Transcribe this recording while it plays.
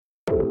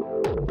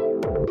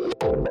Welcome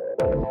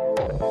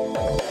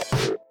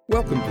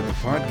to the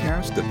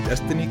podcast of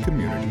Destiny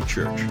Community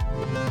Church.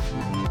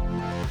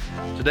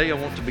 Today I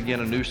want to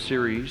begin a new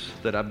series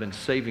that I've been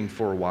saving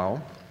for a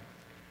while,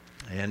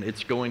 and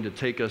it's going to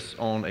take us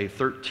on a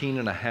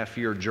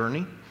 13-and-a-half-year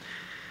journey.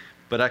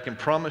 But I can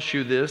promise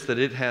you this, that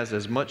it has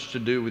as much to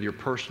do with your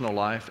personal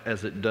life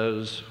as it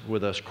does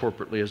with us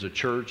corporately as a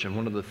church. And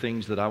one of the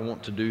things that I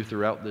want to do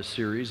throughout this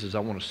series is I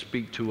want to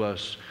speak to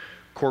us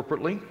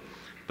corporately,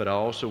 but I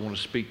also want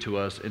to speak to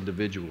us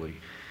individually.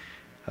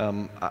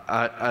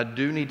 I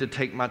do need to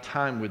take my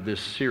time with this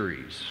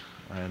series.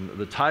 And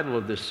the title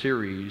of this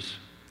series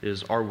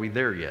is, Are We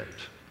There Yet?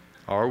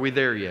 Are we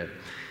there yet?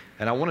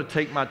 And I want to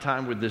take my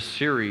time with this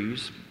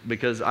series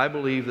because I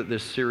believe that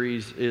this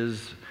series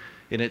is,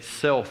 in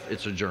itself,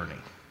 it's a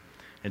journey.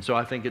 And so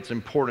I think it's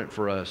important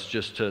for us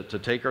just to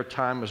take our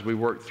time as we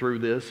work through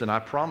this. And I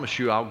promise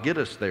you I'll get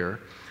us there,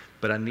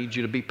 but I need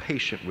you to be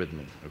patient with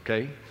me,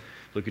 okay?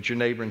 Look at your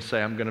neighbor and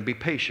say, I'm going to be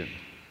patient.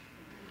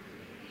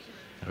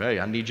 Okay,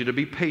 I need you to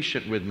be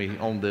patient with me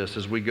on this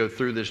as we go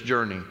through this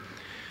journey.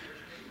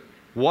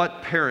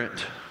 What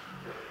parent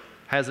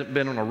hasn't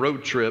been on a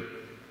road trip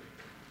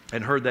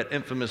and heard that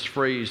infamous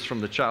phrase from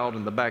the child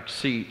in the back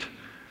seat,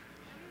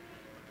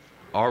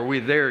 are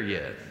we there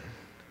yet?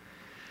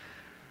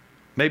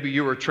 Maybe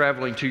you were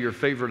traveling to your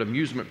favorite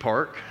amusement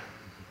park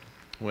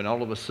when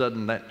all of a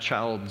sudden that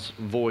child's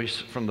voice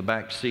from the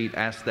back seat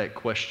asked that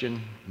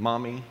question,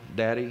 Mommy,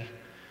 Daddy,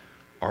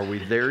 are we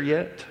there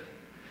yet?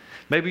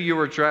 Maybe you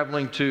were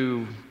traveling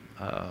to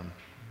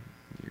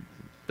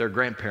their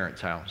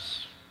grandparents'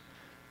 house,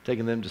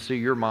 taking them to see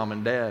your mom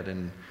and dad,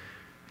 and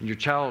your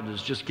child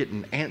is just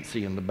getting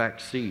antsy in the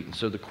back seat. And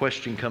so the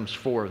question comes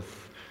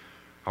forth,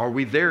 are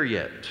we there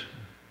yet?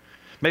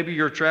 Maybe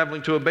you're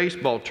traveling to a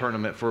baseball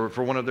tournament for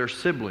one of their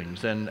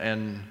siblings,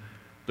 and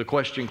the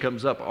question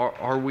comes up,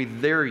 are we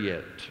there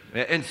yet?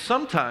 And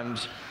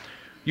sometimes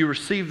you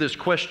receive this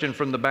question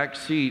from the back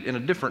seat in a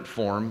different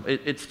form.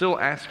 It's still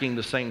asking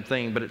the same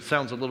thing, but it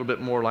sounds a little bit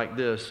more like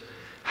this.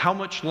 How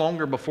much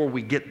longer before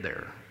we get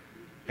there?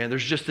 And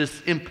there's just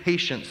this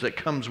impatience that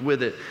comes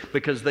with it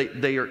because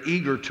they are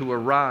eager to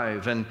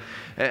arrive. And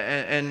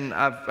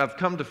I've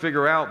come to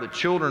figure out that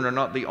children are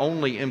not the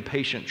only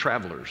impatient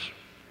travelers.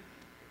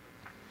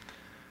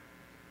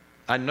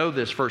 I know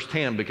this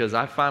firsthand because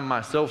I find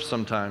myself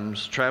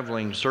sometimes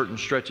traveling certain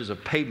stretches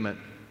of pavement,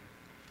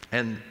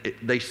 and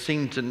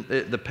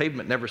the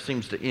pavement never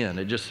seems to end.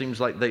 It just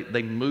seems like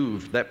they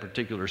moved that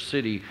particular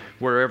city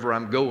wherever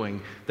I'm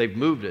going. They've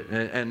moved it.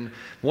 And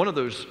one of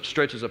those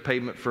stretches of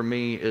pavement for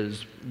me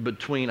is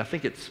between, I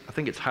think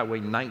it's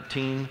Highway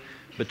 19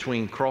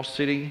 between Cross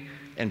City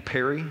and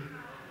Perry.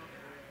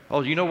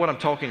 Oh, you know what I'm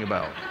talking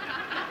about.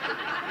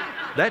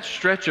 That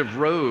stretch of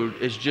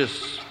road is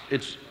just,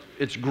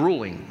 it's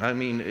grueling. I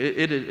mean,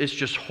 it's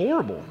just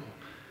horrible.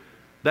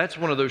 That's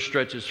one of those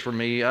stretches for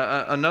me.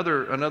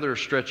 Another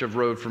stretch of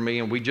road for me,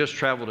 and we just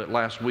traveled it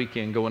last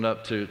weekend going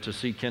up to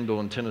see Kendall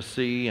in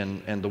Tennessee,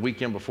 and the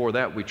weekend before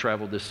that we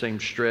traveled this same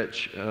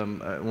stretch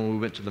when we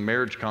went to the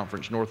marriage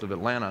conference north of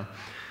Atlanta.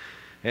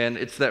 And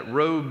it's that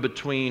road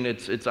between,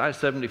 it's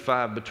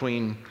I-75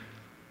 between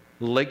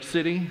Lake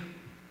City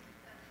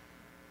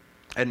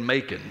and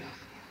Macon.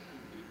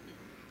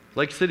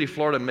 Lake City,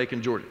 Florida, and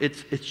Macon, Georgia.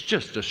 It's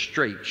just a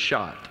straight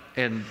shot.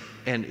 And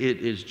it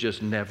is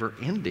just never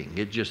ending.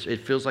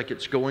 It feels like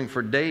it's going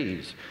for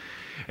days.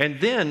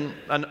 And then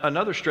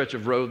another stretch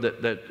of road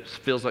that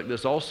feels like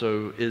this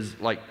also is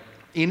like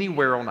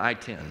anywhere on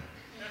I-10.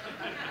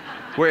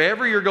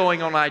 Wherever you're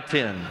going on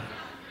I-10,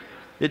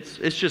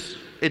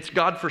 it's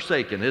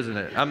God-forsaken, isn't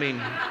it? I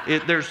mean,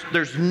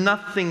 there's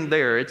nothing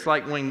there. It's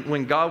like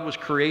when God was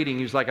creating,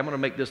 He was like, I'm going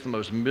to make this the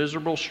most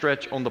miserable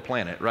stretch on the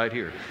planet right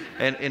here.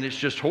 And it's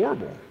just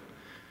horrible.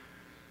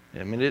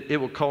 I mean, it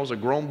will cause a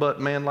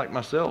grown-butt man like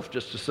myself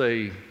just to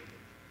say,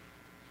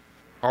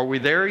 are we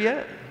there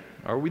yet?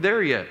 Are we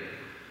there yet?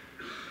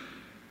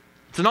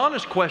 It's an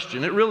honest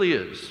question. It really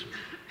is.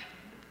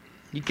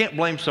 You can't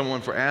blame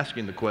someone for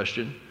asking the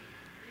question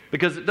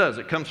because it does.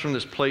 It comes from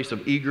this place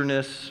of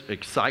eagerness,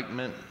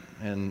 excitement,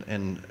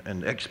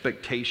 and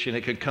expectation.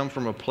 It can come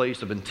from a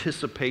place of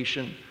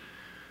anticipation.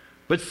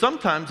 But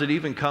sometimes it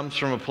even comes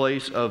from a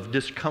place of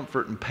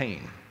discomfort and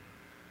pain,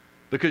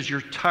 because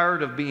you're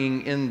tired of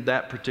being in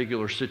that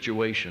particular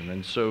situation.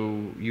 And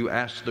so you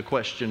ask the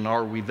question,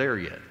 are we there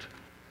yet?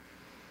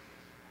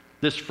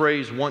 This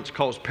phrase once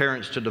caused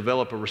parents to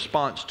develop a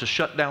response to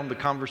shut down the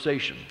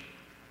conversation.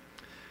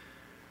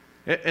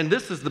 And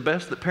this is the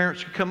best that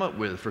parents could come up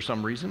with for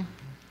some reason.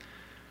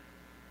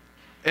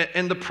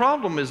 And the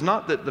problem is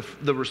not that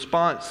the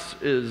response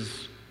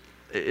is,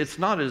 it's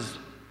not as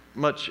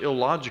much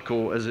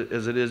illogical as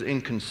it is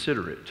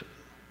inconsiderate.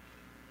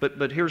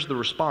 But here's the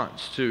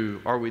response to,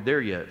 are we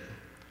there yet?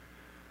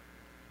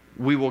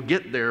 We will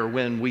get there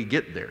when we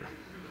get there.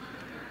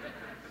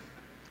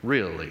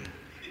 Really?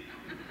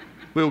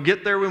 We'll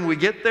get there when we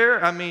get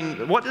there? I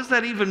mean, what does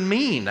that even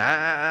mean?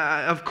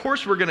 Of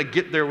course we're going to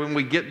get there when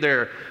we get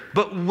there.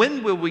 But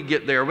when will we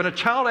get there? When a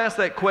child asks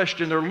that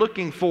question, they're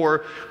looking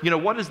for,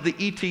 what is the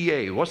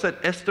ETA? What's that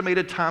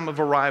estimated time of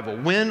arrival?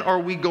 When are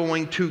we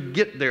going to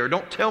get there?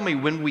 Don't tell me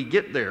when we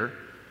get there.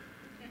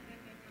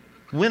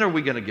 When are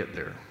we going to get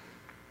there?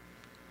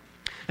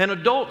 And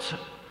adults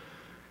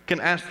can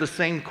ask the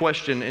same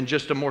question in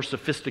just a more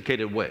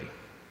sophisticated way.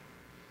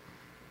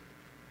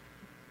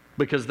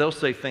 Because they'll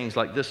say things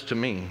like this to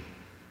me.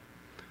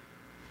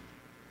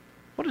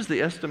 What is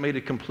the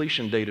estimated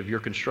completion date of your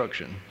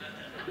construction?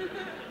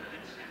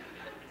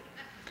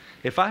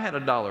 If I had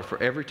 $1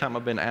 for every time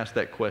I've been asked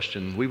that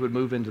question, we would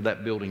move into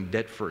that building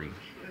debt-free.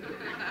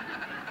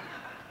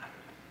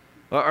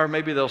 Or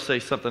maybe they'll say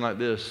something like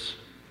this.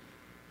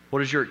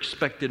 What is your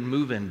expected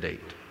move-in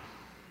date?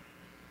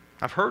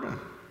 I've heard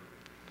them.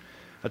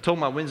 I told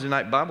my Wednesday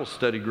night Bible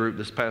study group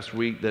this past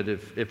week that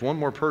if one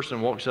more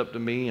person walks up to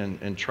me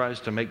and tries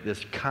to make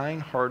this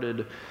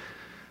kind-hearted,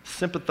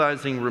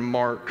 sympathizing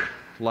remark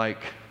like,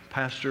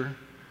 Pastor,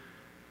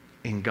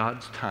 in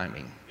God's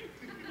timing.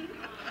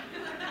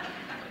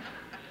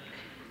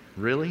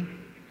 Really?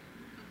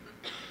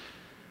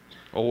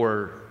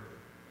 Or,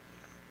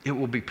 it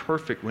will be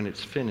perfect when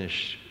it's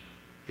finished.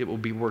 It will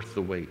be worth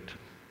the wait.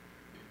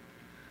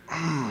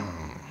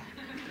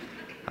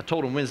 I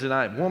told him Wednesday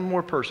night, one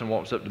more person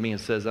walks up to me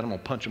and says that, I'm going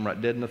to punch him right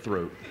dead in the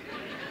throat.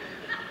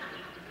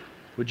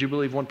 Would you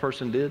believe one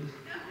person did?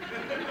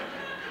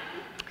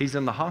 He's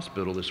in the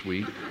hospital this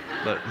week.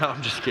 But no,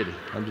 I'm just kidding.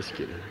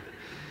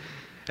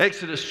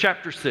 Exodus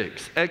chapter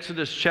 6.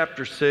 Exodus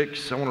chapter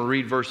 6. I want to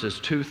read verses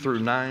 2 through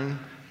 9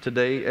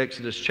 today.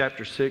 Exodus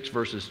chapter 6,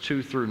 verses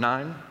 2 through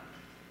 9.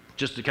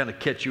 Just to kind of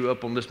catch you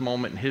up on this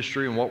moment in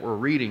history and what we're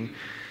reading.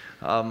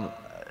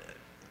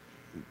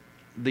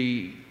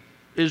 The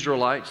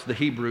Israelites, the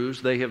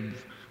Hebrews, they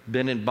have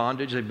been in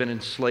bondage. They've been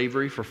in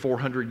slavery for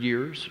 400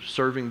 years,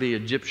 serving the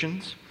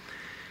Egyptians.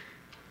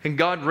 And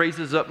God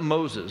raises up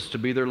Moses to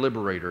be their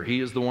liberator.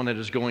 He is the one that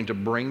is going to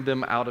bring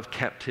them out of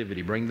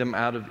captivity, bring them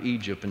out of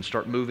Egypt, and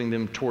start moving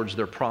them towards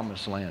their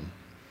promised land.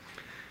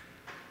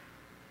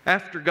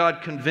 After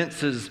God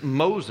convinces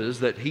Moses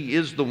that he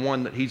is the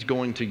one that he's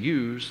going to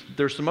use,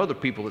 there's some other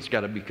people that's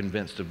got to be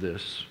convinced of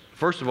this.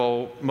 First of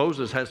all,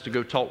 Moses has to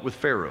go talk with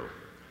Pharaoh.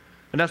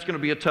 And that's going to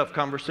be a tough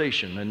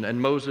conversation.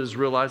 And Moses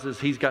realizes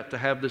he's got to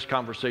have this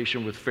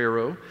conversation with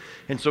Pharaoh.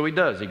 And so he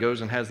does. He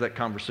goes and has that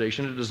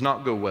conversation. It does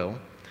not go well.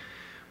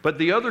 But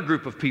the other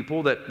group of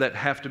people that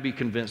have to be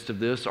convinced of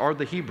this are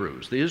the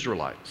Hebrews, the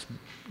Israelites.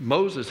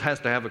 Moses has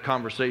to have a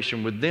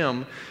conversation with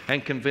them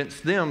and convince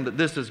them that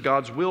this is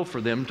God's will for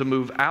them to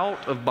move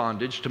out of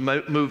bondage, to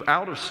move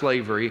out of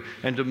slavery,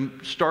 and to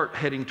start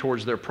heading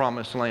towards their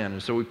promised land.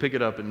 And so we pick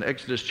it up in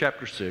Exodus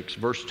chapter 6,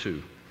 verse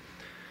 2.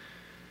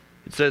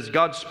 It says,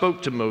 God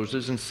spoke to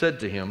Moses and said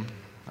to him,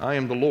 I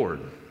am the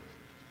Lord.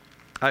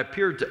 I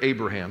appeared to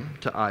Abraham,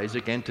 to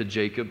Isaac, and to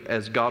Jacob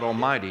as God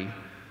Almighty,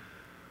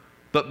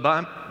 but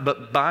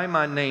by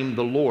my name,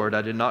 the Lord,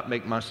 I did not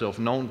make myself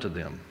known to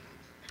them.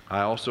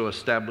 I also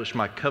established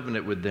my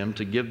covenant with them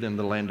to give them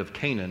the land of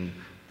Canaan,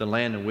 the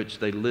land in which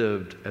they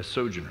lived as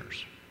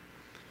sojourners.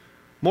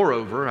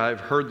 Moreover, I have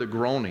heard the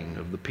groaning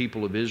of the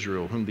people of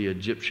Israel, whom the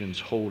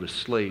Egyptians hold as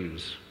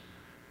slaves,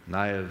 and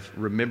I have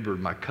remembered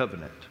my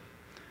covenant.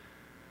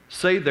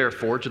 Say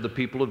therefore to the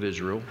people of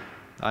Israel,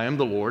 I am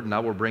the Lord, and I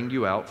will bring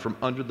you out from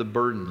under the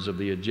burdens of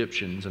the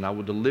Egyptians, and I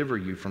will deliver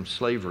you from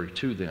slavery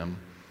to them,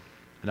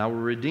 and I will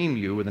redeem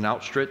you with an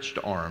outstretched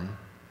arm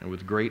and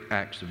with great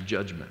acts of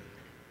judgment.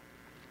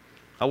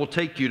 I will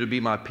take you to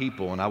be my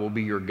people, and I will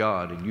be your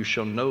God, and you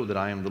shall know that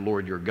I am the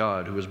Lord your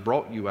God, who has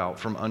brought you out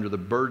from under the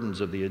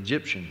burdens of the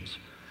Egyptians.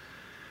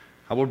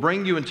 I will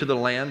bring you into the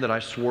land that I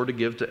swore to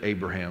give to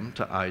Abraham,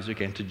 to Isaac,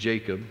 and to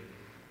Jacob.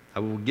 I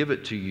will give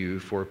it to you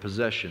for a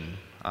possession.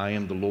 I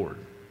am the Lord.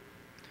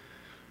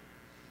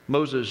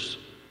 Moses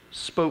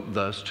spoke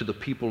thus to the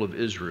people of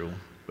Israel,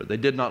 but they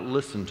did not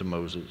listen to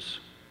Moses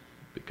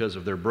because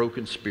of their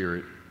broken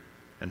spirit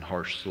and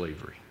harsh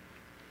slavery.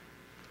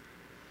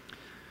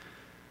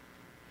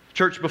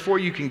 Church, before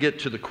you can get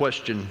to the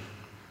question,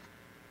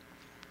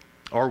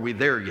 are we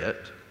there yet?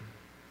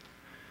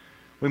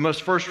 We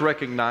must first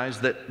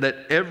recognize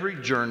that every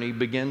journey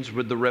begins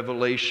with the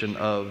revelation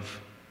of,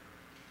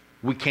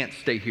 we can't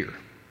stay here.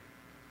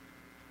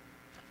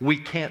 We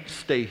can't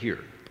stay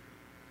here.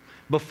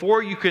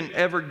 Before you can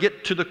ever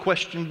get to the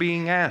question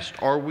being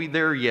asked, are we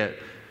there yet?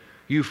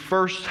 You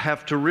first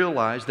have to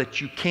realize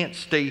that you can't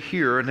stay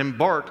here and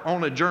embark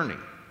on a journey.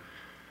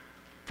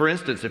 For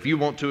instance, if you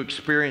want to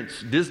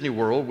experience Disney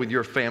World with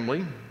your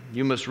family,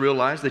 you must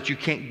realize that you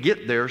can't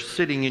get there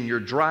sitting in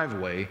your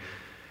driveway.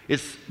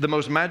 It's the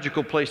most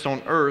magical place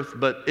on earth,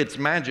 but its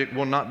magic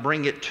will not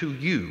bring it to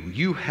you.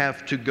 You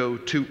have to go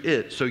to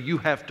it. So you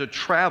have to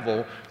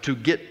travel to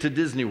get to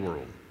Disney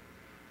World.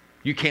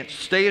 You can't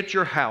stay at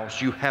your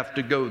house. You have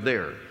to go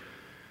there.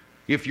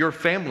 If your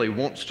family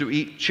wants to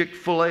eat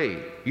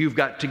Chick-fil-A, you've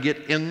got to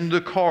get in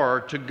the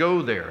car to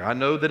go there. I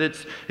know that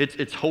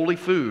it's holy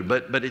food,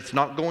 but it's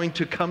not going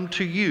to come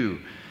to you.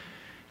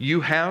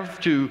 You have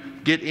to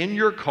get in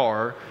your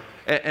car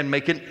and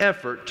make an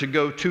effort to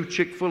go to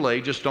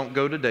Chick-fil-A. Just don't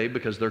go today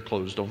because they're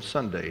closed on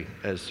Sunday,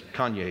 as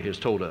Kanye has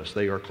told us.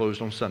 They are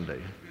closed on Sunday.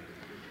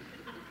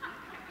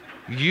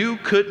 You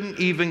couldn't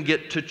even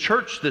get to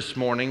church this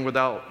morning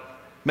without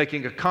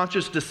making a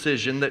conscious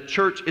decision that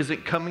church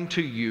isn't coming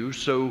to you,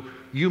 so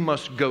you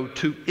must go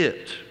to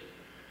it.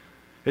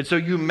 And so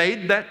you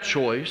made that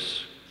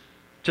choice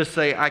to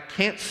say, I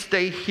can't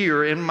stay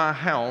here in my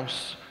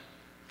house,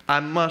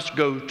 I must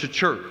go to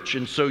church.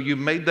 And so you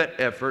made that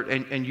effort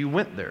and you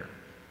went there.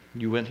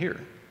 You went here.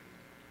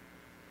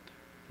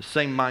 The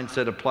same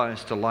mindset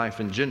applies to life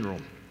in general.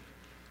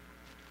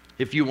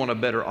 If you want a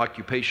better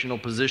occupational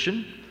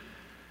position,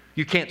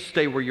 you can't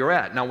stay where you're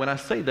at. Now, when I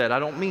say that, I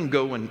don't mean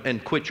go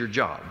and quit your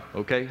job,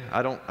 okay?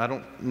 I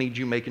don't need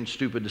you making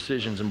stupid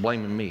decisions and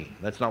blaming me.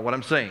 That's not what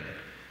I'm saying.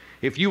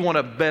 If you want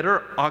a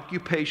better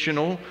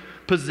occupational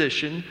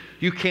position,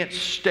 you can't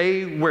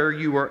stay where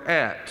you are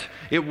at.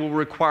 It will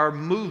require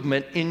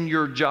movement in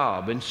your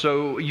job. And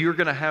so you're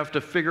going to have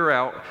to figure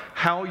out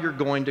how you're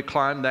going to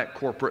climb that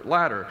corporate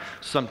ladder.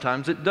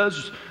 Sometimes it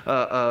does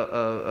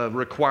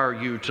require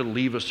you to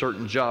leave a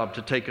certain job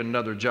to take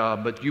another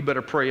job, but you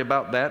better pray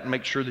about that and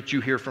make sure that you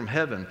hear from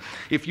heaven.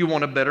 If you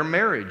want a better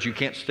marriage, you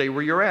can't stay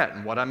where you're at.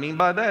 And what I mean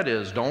by that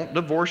is don't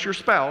divorce your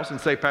spouse and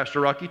say,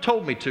 Pastor Rocky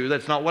told me to.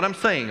 That's not what I'm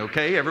saying,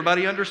 okay?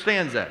 Everybody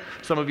understands that.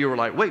 Some of you are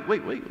like, wait.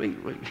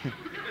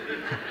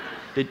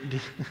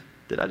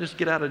 Did I just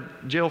get out of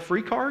jail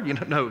free card?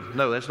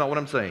 No, that's not what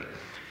I'm saying.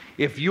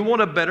 If you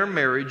want a better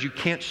marriage, you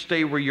can't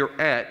stay where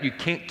you're at. You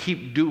can't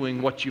keep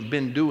doing what you've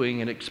been doing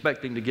and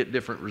expecting to get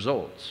different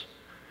results.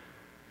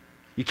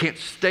 You can't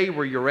stay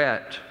where you're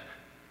at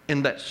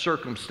in that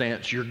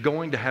circumstance. You're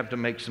going to have to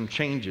make some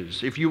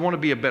changes. If you want to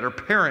be a better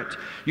parent,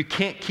 you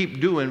can't keep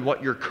doing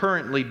what you're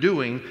currently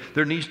doing.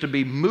 There needs to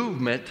be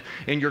movement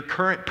in your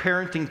current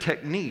parenting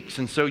techniques,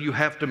 and so you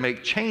have to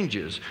make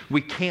changes.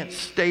 We can't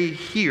stay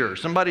here.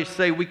 Somebody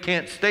say, we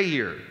can't stay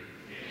here.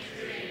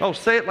 Oh,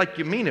 say it like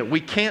you mean it.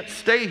 We can't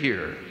stay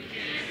here.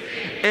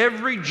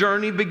 Every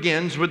journey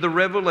begins with the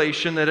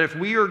revelation that if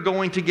we are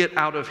going to get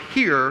out of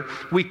here,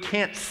 we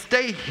can't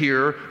stay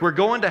here. We're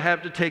going to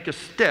have to take a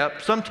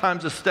step,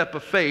 sometimes a step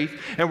of faith,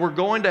 and we're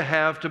going to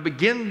have to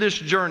begin this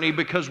journey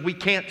because we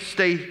can't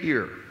stay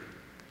here.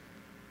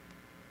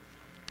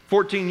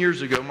 14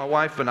 years ago, my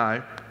wife and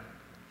I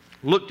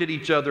looked at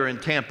each other in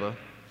Tampa,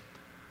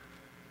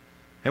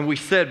 and we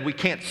said, we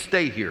can't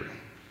stay here.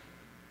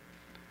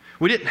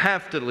 We didn't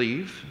have to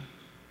leave.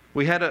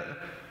 We had a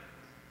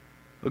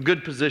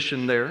good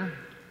position there.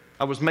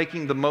 I was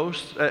making the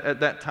most at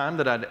that time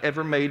that I'd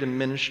ever made in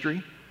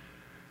ministry.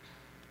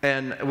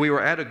 And we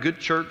were at a good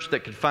church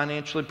that could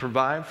financially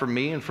provide for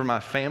me and for my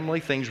family.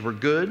 Things were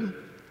good.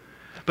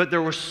 But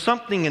there was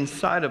something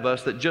inside of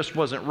us that just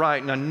wasn't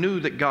right. And I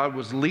knew that God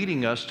was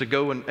leading us to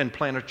go and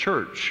plant a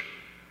church.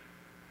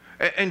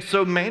 And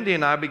so Mandy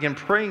and I began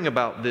praying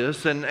about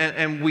this,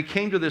 and we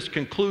came to this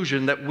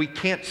conclusion that we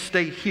can't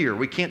stay here.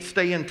 We can't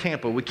stay in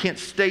Tampa. We can't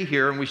stay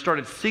here. And we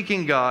started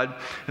seeking God.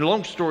 And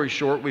long story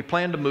short, we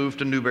planned to move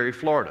to Newberry,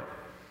 Florida.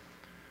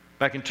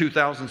 Back in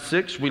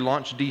 2006, we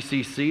launched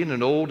DCC in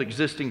an old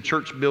existing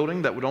church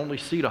building that would only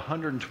seat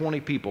 120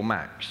 people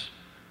max.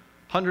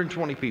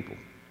 120 people.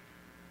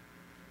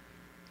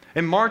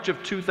 In March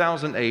of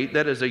 2008,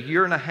 that is a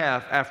year and a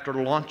half after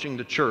launching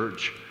the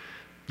church,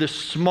 this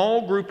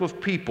small group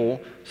of people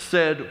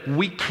said,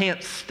 we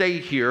can't stay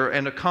here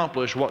and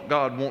accomplish what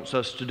God wants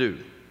us to do.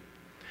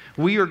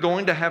 We are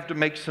going to have to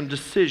make some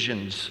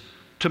decisions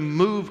to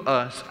move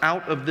us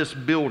out of this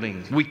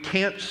building. We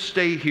can't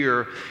stay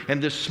here.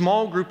 And this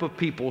small group of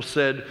people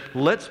said,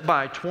 let's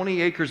buy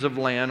 20 acres of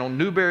land on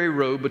Newberry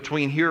Road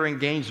between here and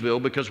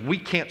Gainesville because we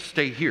can't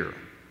stay here.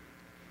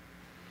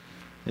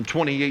 In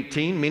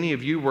 2018, many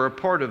of you were a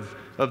part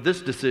of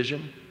this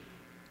decision.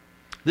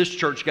 This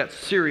church got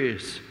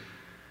serious.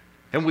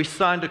 And we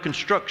signed a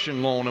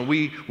construction loan, and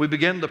we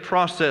began the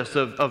process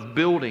of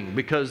building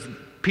because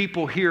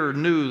people here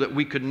knew that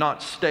we could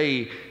not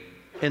stay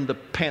in the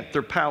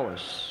Panther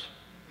Palace.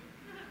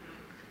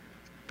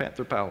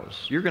 Panther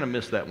Palace. You're going to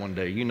miss that one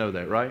day. You know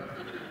that, right?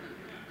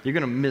 You're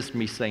going to miss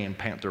me saying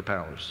Panther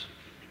Palace.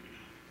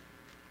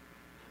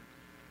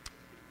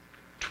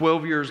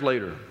 12 years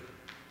later,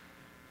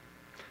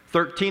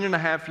 13 and a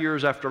half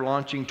years after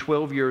launching,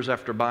 12 years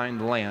after buying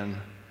the land,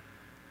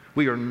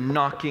 we are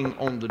knocking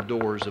on the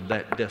doors of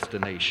that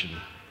destination.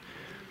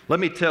 Let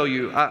me tell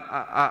you,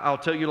 I'll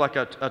tell you like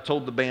I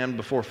told the band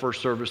before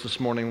first service this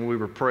morning when we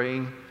were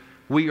praying,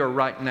 we are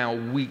right now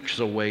weeks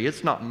away.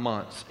 It's not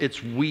months,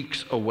 it's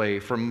weeks away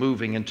from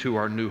moving into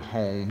our new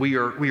home. We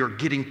are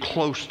getting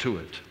close to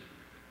it.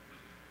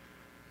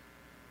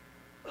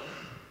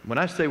 When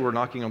I say we're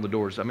knocking on the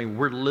doors, I mean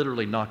we're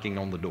literally knocking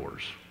on the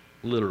doors.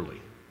 Literally.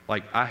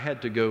 Like, I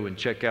had to go and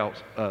check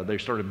out, they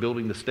started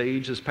building the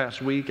stage this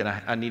past week, and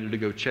I needed to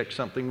go check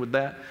something with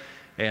that.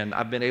 And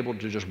I've been able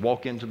to just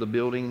walk into the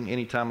building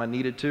anytime I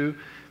needed to.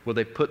 Well,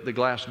 they put the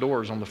glass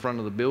doors on the front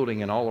of the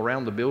building and all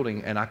around the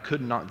building, and I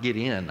could not get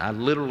in. I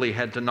literally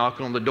had to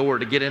knock on the door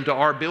to get into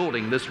our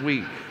building this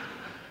week.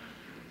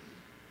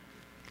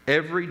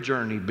 Every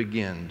journey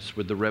begins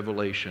with the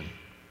revelation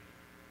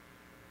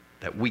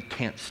that we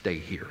can't stay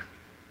here.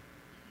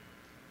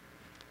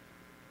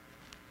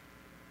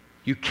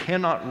 You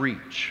cannot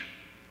reach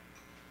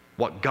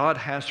what God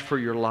has for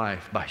your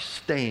life by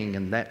staying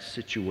in that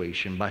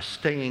situation, by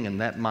staying in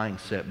that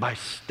mindset, by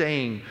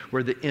staying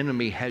where the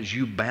enemy has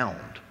you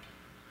bound.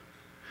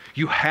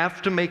 You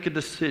have to make a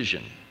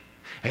decision,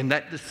 and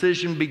that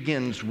decision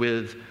begins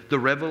with the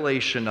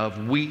revelation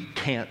of we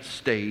can't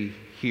stay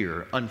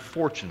here.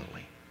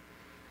 Unfortunately,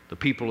 the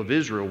people of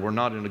Israel were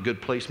not in a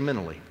good place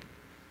mentally.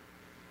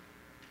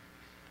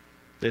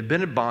 They had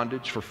been in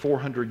bondage for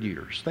 400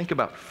 years. Think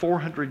about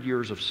 400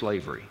 years of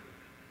slavery.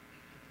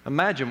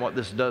 Imagine what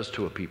this does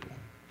to a people.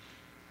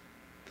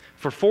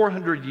 For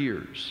 400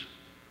 years,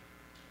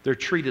 they're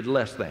treated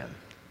less than.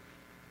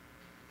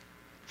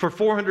 For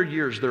 400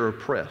 years, they're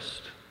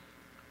oppressed.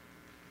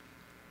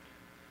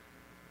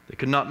 They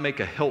could not make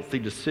a healthy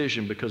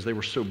decision because they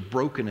were so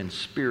broken in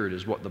spirit,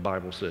 is what the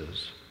Bible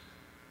says.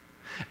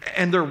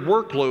 And their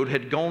workload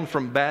had gone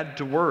from bad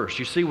to worse.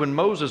 You see, when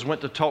Moses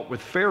went to talk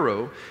with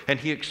Pharaoh, and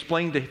he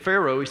explained to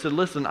Pharaoh, he said,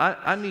 listen,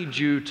 I need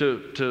you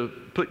to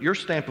put your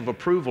stamp of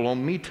approval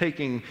on me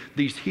taking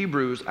these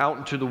Hebrews out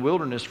into the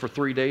wilderness for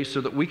 3 days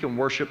so that we can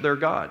worship their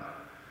God.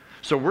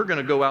 So we're going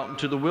to go out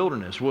into the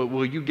wilderness.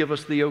 Will you give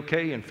us the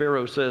okay? And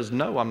Pharaoh says,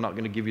 no, I'm not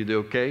going to give you the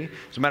okay.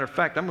 As a matter of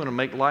fact, I'm going to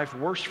make life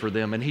worse for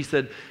them. And he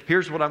said,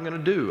 here's what I'm going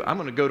to do. I'm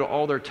going to go to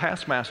all their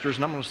taskmasters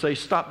and I'm going to say,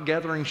 stop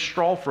gathering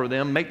straw for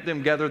them. Make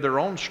them gather their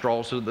own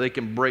straw so that they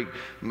can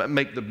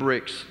make the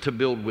bricks to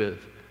build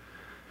with.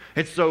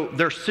 And so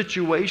their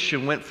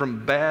situation went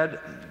from bad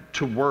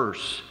to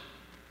worse.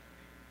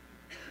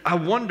 I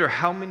wonder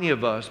how many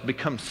of us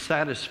become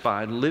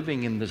satisfied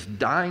living in this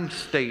dying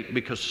state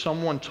because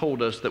someone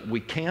told us that we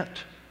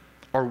can't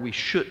or we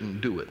shouldn't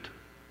do it.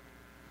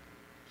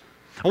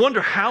 I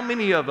wonder how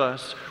many of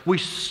us, we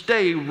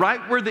stay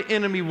right where the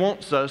enemy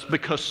wants us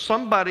because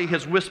somebody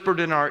has whispered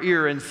in our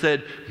ear and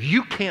said,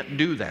 you can't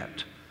do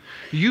that.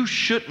 You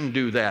shouldn't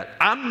do that.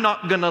 I'm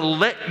not going to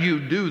let you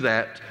do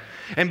that.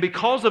 And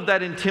because of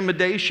that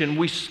intimidation,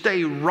 we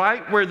stay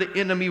right where the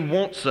enemy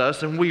wants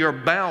us, and we are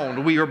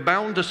bound. We are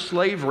bound to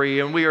slavery,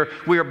 and we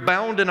are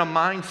bound in a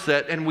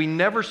mindset, and we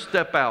never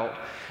step out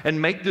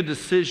and make the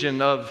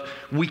decision of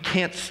we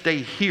can't stay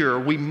here.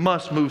 We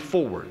must move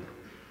forward.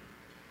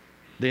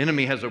 The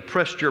enemy has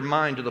oppressed your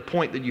mind to the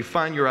point that you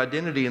find your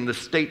identity in the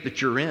state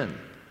that you're in.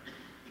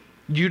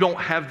 You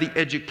don't have the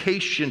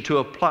education to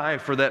apply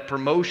for that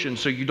promotion,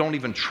 so you don't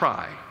even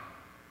try.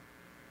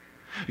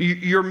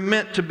 You're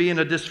meant to be in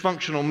a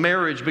dysfunctional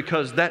marriage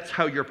because that's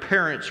how your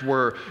parents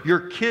were. Your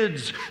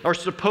kids are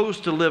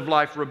supposed to live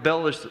life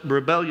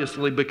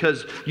rebelliously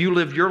because you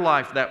live your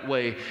life that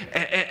way.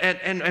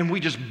 And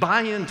we just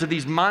buy into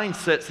these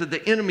mindsets that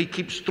the enemy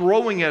keeps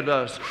throwing at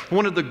us.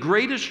 One of the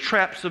greatest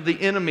traps of the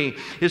enemy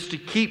is to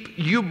keep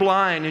you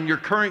blind in your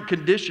current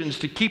conditions,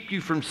 to keep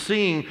you from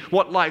seeing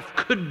what life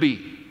could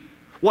be,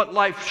 what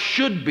life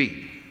should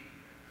be,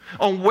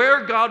 on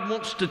where God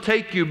wants to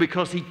take you,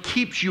 because He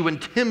keeps you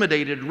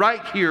intimidated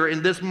right here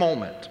in this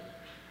moment.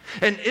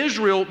 And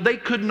Israel, they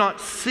could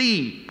not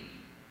see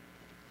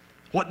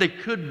what they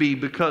could be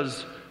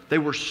because they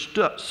were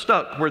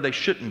stuck where they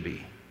shouldn't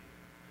be.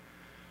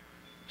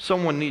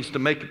 Someone needs to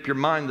make up your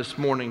mind this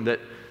morning that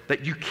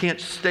you can't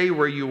stay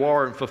where you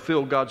are and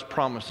fulfill God's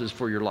promises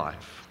for your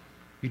life.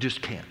 You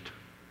just can't.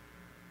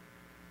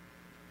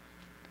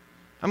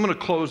 I'm going to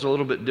close a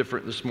little bit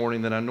different this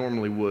morning than I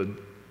normally would,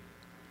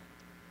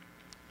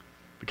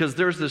 because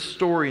there's this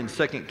story in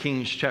 2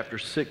 Kings chapter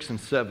 6 and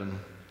 7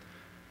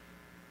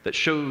 that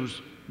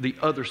shows the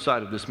other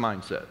side of this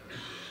mindset.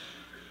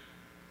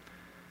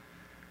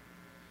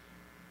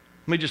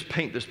 Let me just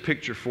paint this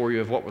picture for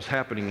you of what was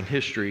happening in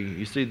history.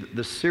 You see,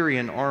 the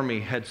Syrian army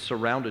had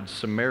surrounded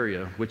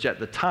Samaria, which at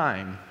the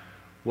time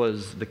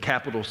was the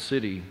capital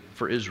city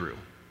for Israel.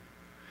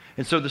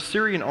 And so the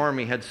Syrian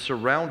army had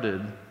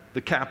surrounded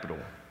the capital.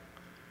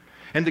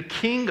 And the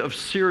king of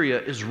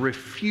Syria is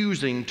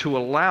refusing to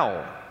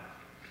allow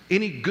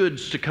any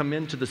goods to come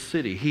into the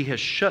city. He has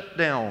shut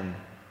down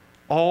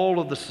all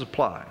of the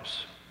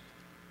supplies.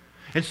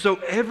 And so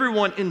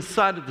everyone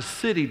inside of the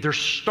city, they're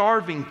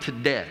starving to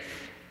death.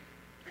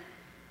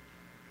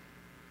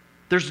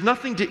 There's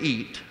nothing to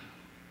eat.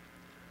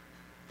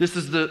 This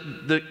is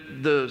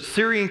the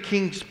Syrian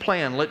king's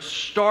plan. Let's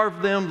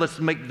starve them, let's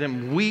make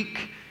them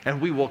weak,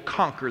 and we will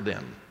conquer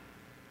them.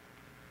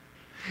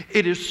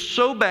 It is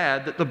so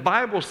bad that the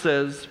Bible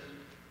says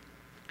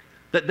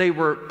that they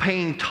were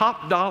paying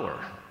top dollar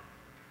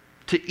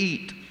to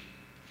eat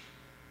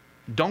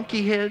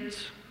donkey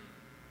heads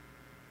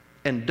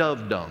and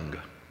dove dung.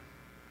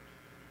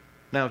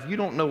 Now, if you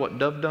don't know what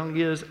dove dung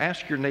is,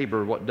 ask your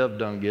neighbor what dove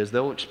dung is.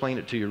 They'll explain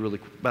it to you really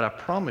quick. But I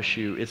promise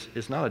you,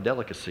 it's not a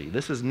delicacy.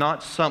 This is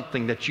not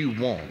something that you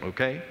want,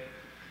 okay?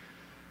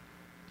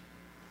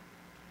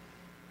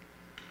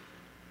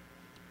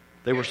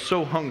 They were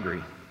so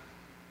hungry.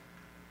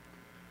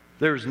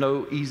 There's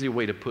no easy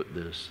way to put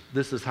this.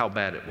 This is how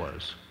bad it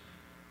was.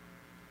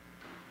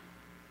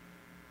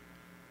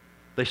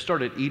 they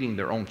started eating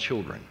their own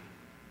children.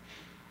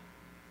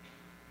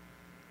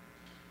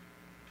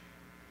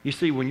 You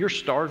see, when you're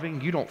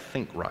starving, you don't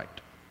think right.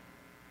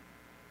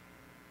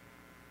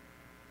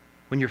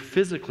 When you're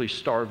physically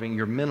starving,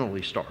 you're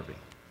mentally starving.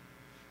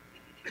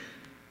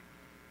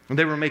 And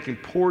they were making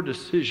poor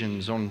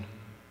decisions on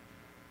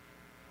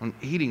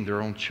eating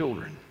their own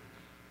children.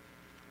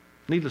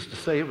 Needless to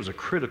say, it was a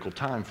critical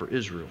time for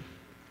Israel.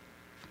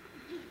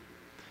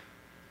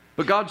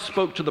 But God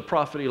spoke to the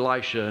prophet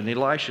Elisha, and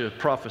Elisha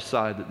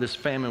prophesied that this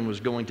famine was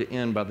going to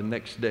end by the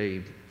next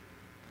day.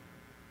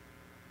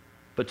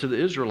 But to the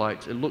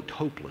Israelites, it looked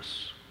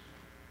hopeless.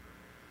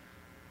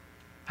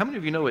 How many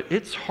of you know it?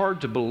 It's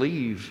hard to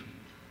believe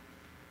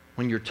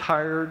when you're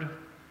tired,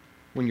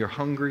 when you're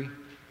hungry,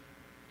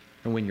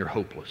 and when you're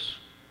hopeless.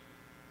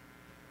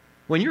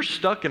 When you're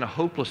stuck in a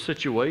hopeless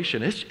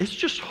situation, it's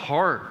just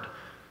hard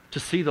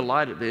to see the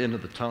light at the end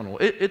of the tunnel.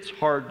 It's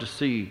hard to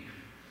see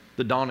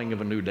the dawning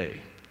of a new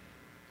day.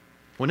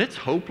 When it's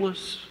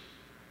hopeless,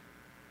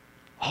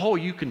 all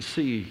you can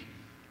see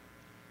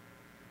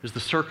is the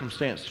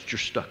circumstance that you're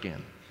stuck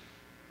in.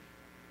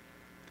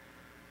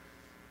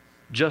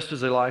 Just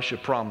as Elisha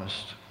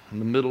promised, in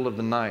the middle of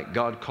the night,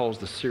 God calls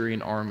the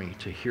Syrian army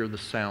to hear the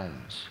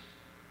sounds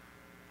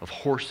of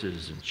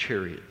horses and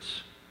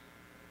chariots.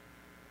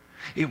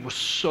 It was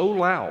so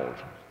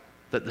loud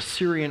that the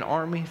Syrian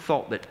army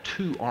thought that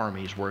two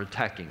armies were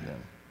attacking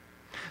them.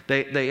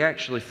 They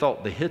actually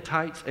thought the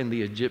Hittites and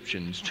the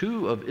Egyptians,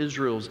 two of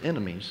Israel's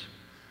enemies,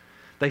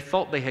 they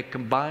thought they had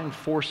combined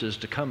forces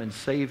to come and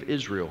save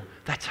Israel.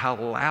 That's how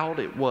loud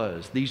it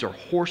was. These are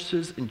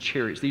horses and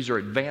chariots. These are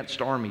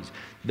advanced armies.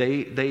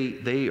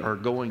 They are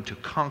going to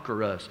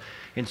conquer us.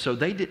 And so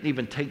they didn't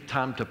even take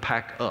time to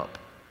pack up.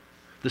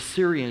 The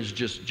Syrians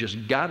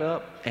just got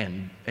up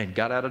and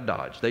got out of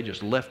Dodge. They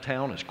just left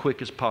town as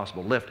quick as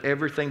possible, left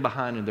everything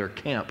behind in their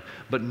camp.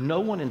 But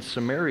no one in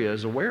Samaria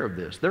is aware of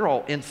this. They're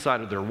all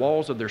inside of their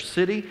walls of their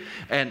city,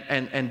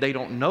 and they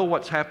don't know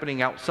what's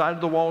happening outside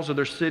of the walls of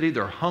their city.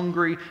 They're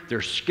hungry.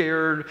 They're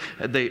scared.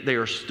 They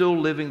are still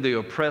living the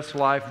oppressed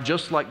life,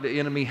 just like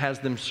the enemy has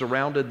them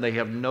surrounded, and they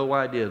have no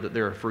idea that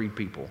they're a free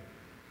people.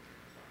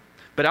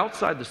 But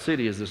outside the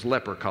city is this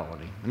leper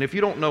colony. And if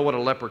you don't know what a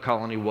leper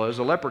colony was,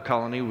 a leper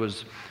colony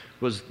was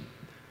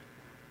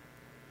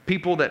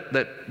people that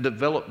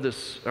developed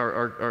this, it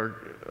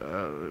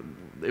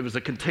was a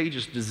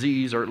contagious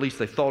disease, or at least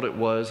they thought it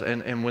was.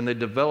 And when they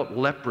developed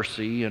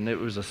leprosy, and it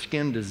was a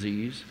skin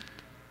disease,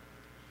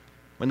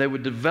 when they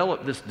would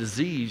develop this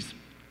disease,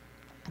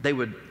 they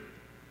would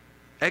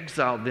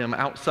exile them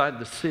outside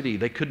the city.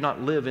 They could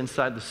not live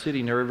inside the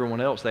city near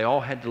everyone else. They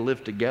all had to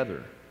live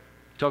together.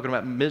 Talking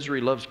about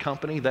misery loves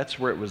company, that's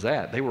where it was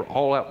at. They were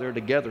all out there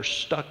together,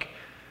 stuck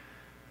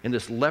in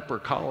this leper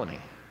colony,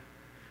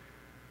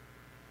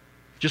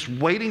 just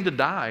waiting to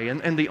die.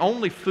 And the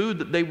only food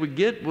that they would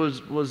get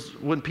was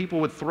when people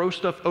would throw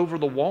stuff over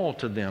the wall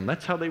to them.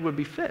 That's how they would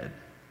be fed.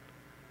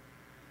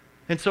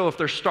 And so if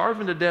they're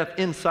starving to death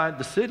inside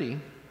the city,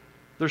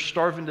 they're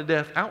starving to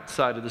death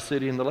outside of the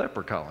city in the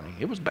leper colony.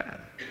 It was bad.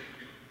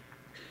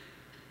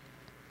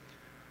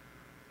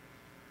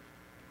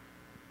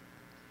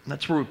 And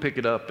that's where we pick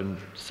it up in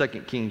 2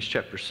 Kings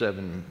chapter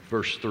 7,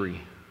 verse 3.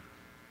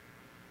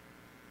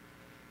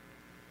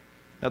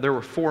 Now there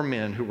were 4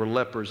 men who were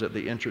lepers at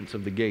the entrance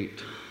of the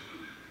gate.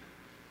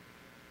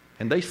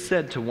 And they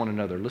said to one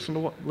another, listen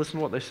to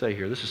what they say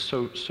here. This is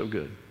so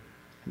good.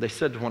 They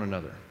said to one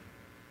another,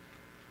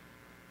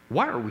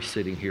 "Why are we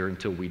sitting here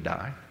until we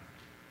die?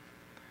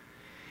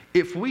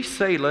 If we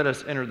say, 'Let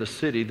us enter the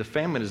city,' the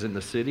famine is in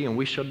the city, and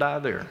we shall die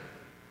there.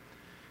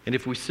 And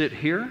if we sit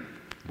here,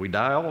 we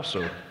die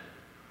also.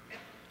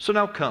 So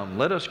now come,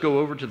 let us go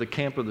over to the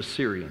camp of the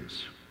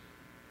Syrians.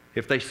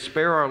 If they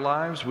spare our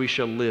lives, we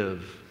shall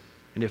live.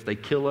 And if they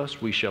kill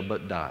us, we shall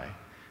but die."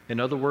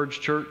 In other words,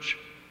 church,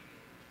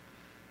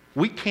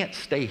 we can't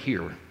stay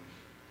here.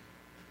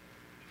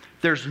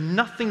 There's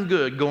nothing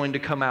good going to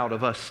come out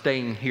of us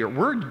staying here.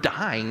 We're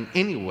dying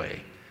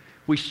anyway.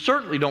 We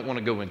certainly don't want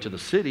to go into the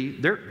city.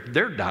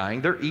 They're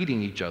dying. They're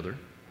eating each other.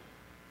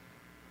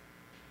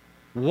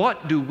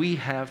 What do we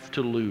have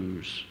to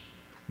lose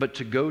but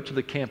to go to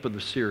the camp of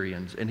the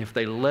Syrians? And if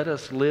they let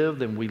us live,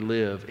 then we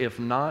live. If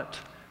not,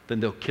 then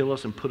they'll kill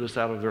us and put us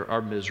out of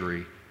our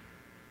misery.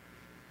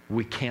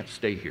 We can't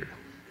stay here.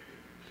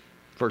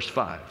 Verse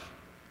 5.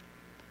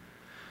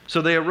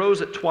 So they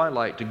arose at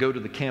twilight to go to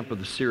the camp of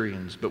the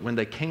Syrians. But when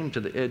they came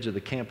to the edge of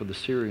the camp of the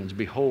Syrians,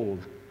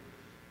 behold,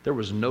 there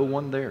was no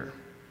one there.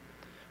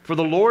 For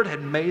the Lord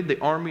had made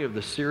the army of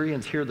the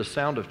Syrians hear the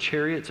sound of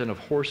chariots and of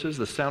horses,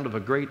 the sound of a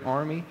great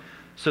army,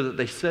 so that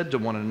they said to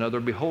one another,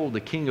 "Behold, the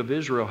king of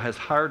Israel has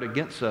hired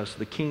against us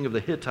the king of the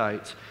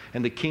Hittites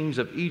and the kings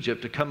of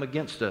Egypt to come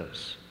against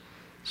us."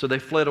 So they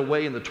fled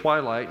away in the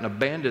twilight and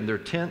abandoned their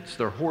tents,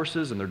 their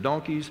horses, and their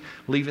donkeys,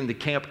 leaving the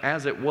camp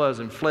as it was,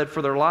 and fled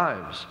for their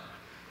lives.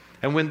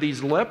 And when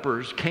these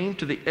lepers came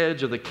to the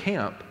edge of the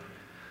camp,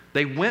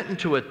 They went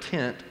into a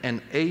tent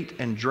and ate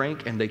and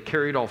drank, and they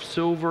carried off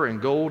silver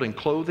and gold and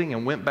clothing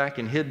and went back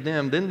and hid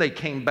them. Then they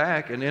came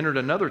back and entered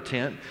another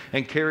tent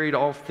and carried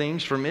off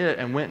things from it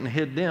and went and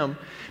hid them.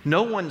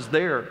 No one's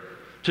there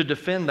to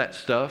defend that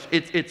stuff.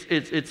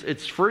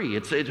 It's free.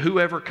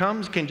 Whoever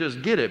comes can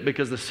just get it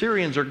because the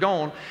Syrians are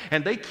gone,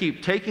 and they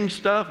keep taking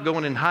stuff,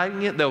 going and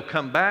hiding it. They'll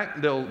come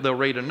back, they'll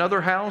raid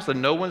another house,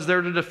 and no one's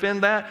there to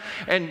defend that.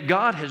 And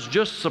God has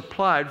just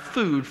supplied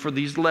food for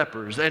these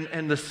lepers.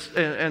 And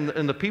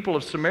the people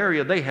of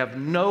Samaria, they have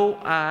no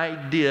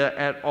idea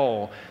at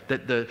all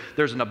that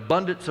there's an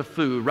abundance of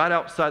food right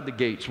outside the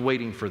gates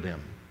waiting for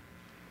them.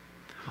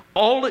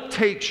 All it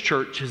takes,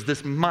 church, is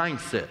this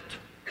mindset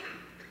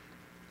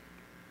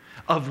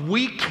of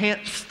we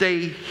can't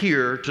stay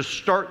here to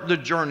start the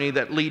journey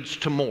that leads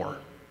to more.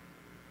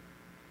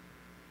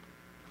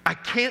 I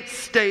can't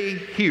stay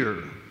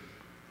here.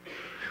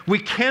 We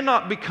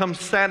cannot become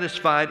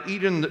satisfied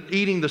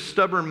eating the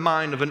stubborn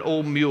mind of an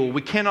old mule.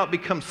 We cannot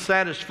become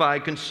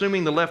satisfied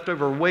consuming the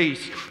leftover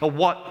waste of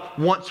what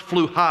once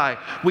flew high.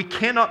 We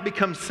cannot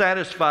become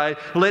satisfied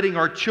letting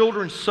our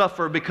children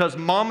suffer because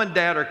mom and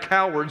dad are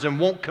cowards and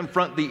won't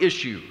confront the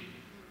issue.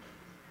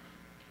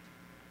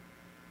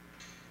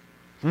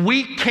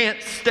 We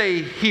can't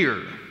stay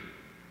here.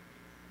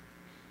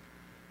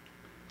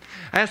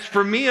 As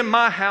for me and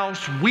my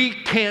house, we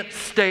can't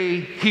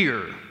stay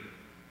here.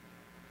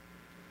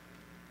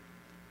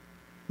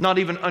 Not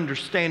even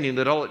understanding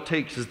that all it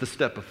takes is the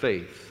step of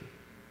faith.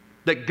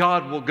 That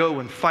God will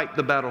go and fight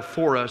the battle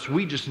for us.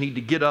 We just need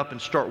to get up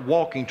and start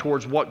walking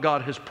towards what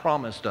God has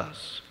promised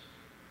us.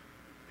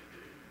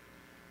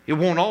 It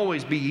won't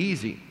always be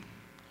easy.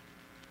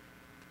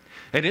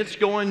 And it's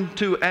going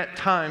to, at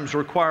times,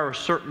 require a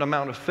certain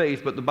amount of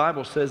faith, but the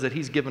Bible says that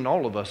He's given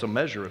all of us a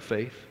measure of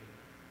faith.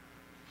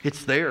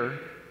 It's there.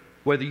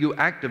 Whether you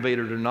activate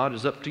it or not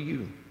is up to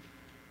you.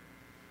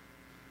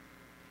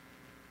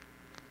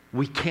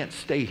 We can't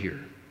stay here.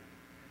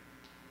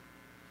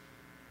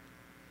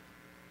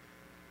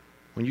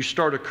 When you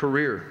start a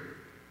career,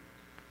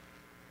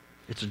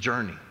 it's a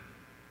journey.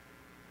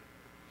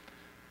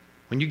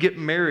 When you get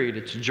married,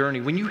 it's a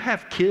journey. When you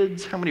have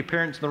kids, how many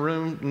parents in the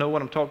room know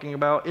what I'm talking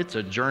about? It's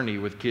a journey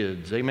with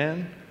kids.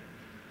 Amen?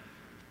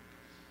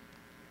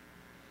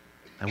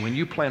 And when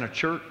you plant a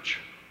church,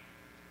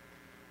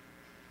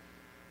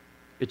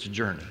 it's a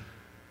journey.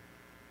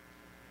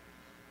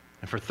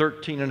 And for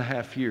 13 and a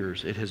half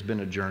years, it has been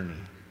a journey.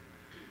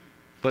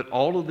 But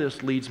all of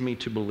this leads me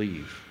to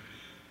believe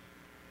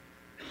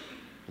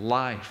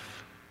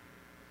life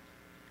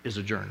is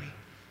a journey.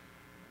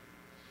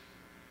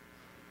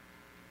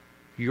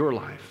 Your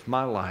life,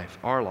 my life,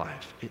 our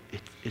life,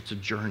 it's a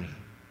journey.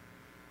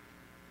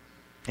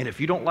 And if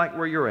you don't like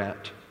where you're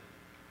at,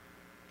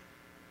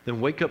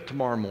 then wake up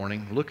tomorrow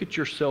morning, look at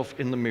yourself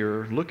in the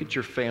mirror, look at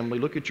your family,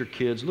 look at your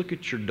kids, look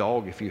at your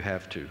dog if you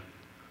have to,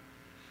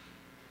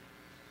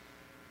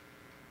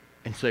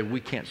 and say, we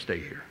can't stay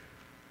here.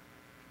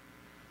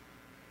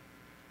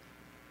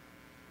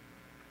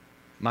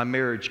 My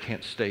marriage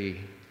can't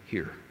stay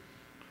here.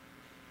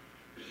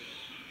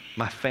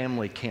 My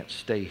family can't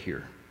stay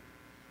here.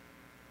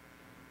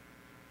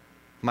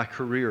 My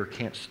career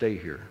can't stay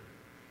here.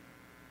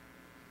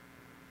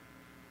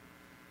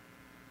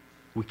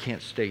 We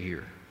can't stay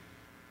here.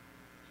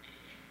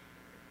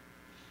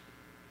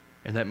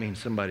 And that means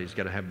somebody's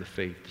got to have the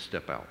faith to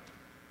step out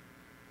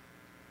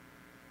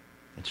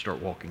and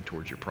start walking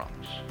towards your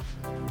promise.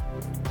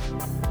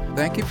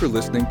 Thank you for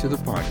listening to the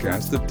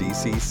podcast of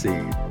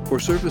DCC. For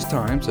service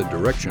times and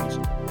directions,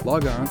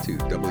 log on to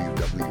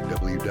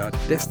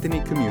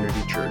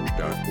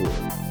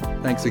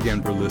www.destinycommunitychurch.org. Thanks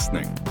again for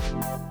listening.